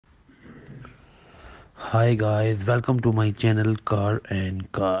Hi guys, welcome to my channel Car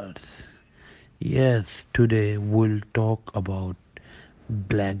and Cars. Yes, today we'll talk about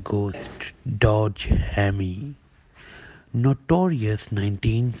Black Ghost Dodge Hemi. Notorious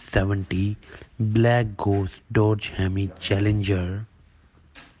 1970 Black Ghost Dodge Hemi Challenger,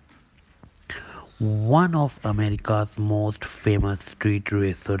 one of America's most famous street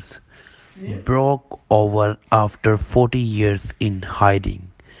racers, broke over after 40 years in hiding.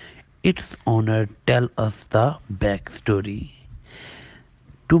 Its owner tell us the backstory.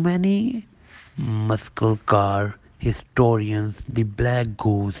 To many muscle car historians, the Black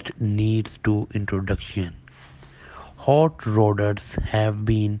Ghost needs no introduction. Hot rodders have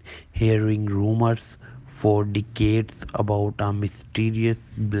been hearing rumors for decades about a mysterious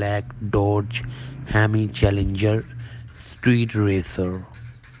black Dodge Hemi Challenger street racer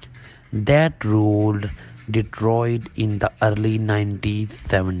that ruled Detroit in the early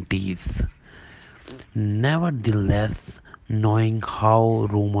 1970s. Nevertheless, knowing how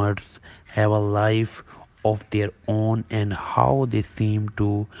rumors have a life of their own and how they seem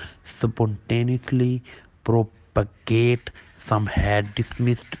to spontaneously propagate, some had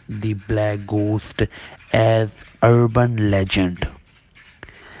dismissed the Black Ghost as urban legend.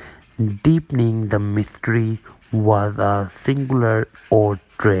 Deepening the mystery was a singular odd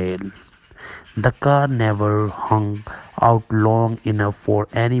trail. The car never hung out long enough for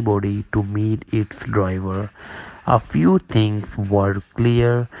anybody to meet its driver. A few things were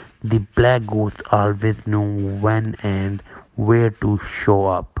clear: the Black Ghost always knew when and where to show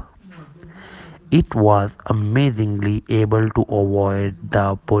up. It was amazingly able to avoid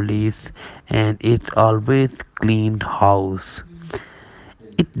the police, and it always cleaned house.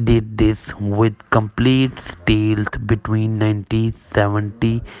 It did this with complete stealth between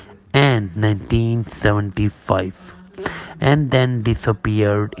 1970 and 1975, and then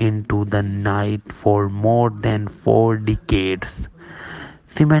disappeared into the night for more than 4 decades,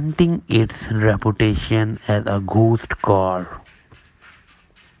 cementing its reputation as a ghost car.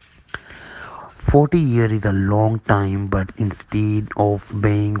 40 years is a long time, but instead of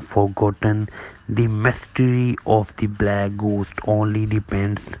being forgotten, the mystery of the Black Ghost only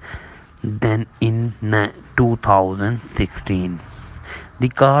depends. Then in 2016, the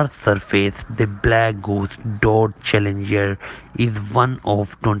car surfaced. The Black Ghost Dodge Challenger is one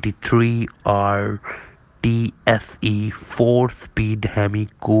of 23 RTSE 4-speed Hemi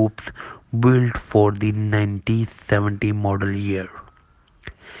coupes built for the 1970 model year,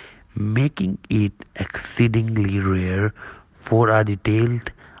 making it exceedingly rare. For a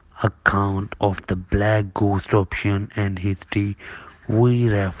detailed account of the Black Ghost option and history, we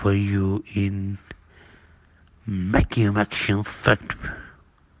refer you in Macumaction Fact.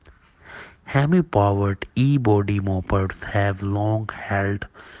 Hemi-powered e-body mopeds have long held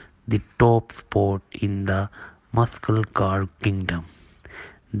the top spot in the muscle car kingdom,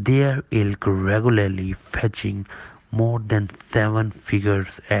 their ilk regularly fetching more than seven figures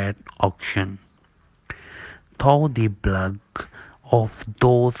at auction, though the bulk of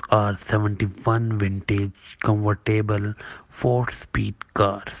those are 71 vintage convertible 4-speed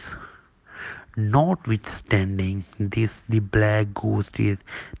cars. Notwithstanding this, the Black Ghost is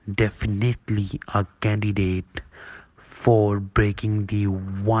definitely a candidate for breaking the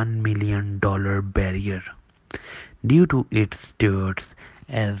 $1 million barrier due to its status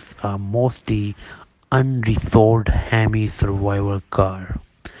as a mostly unresolved Hemi survival car,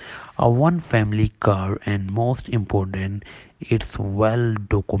 a one-family car, and most important, its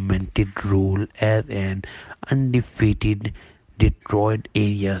well-documented role as an undefeated Detroit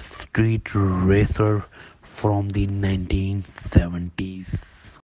area street racer from the 1970s.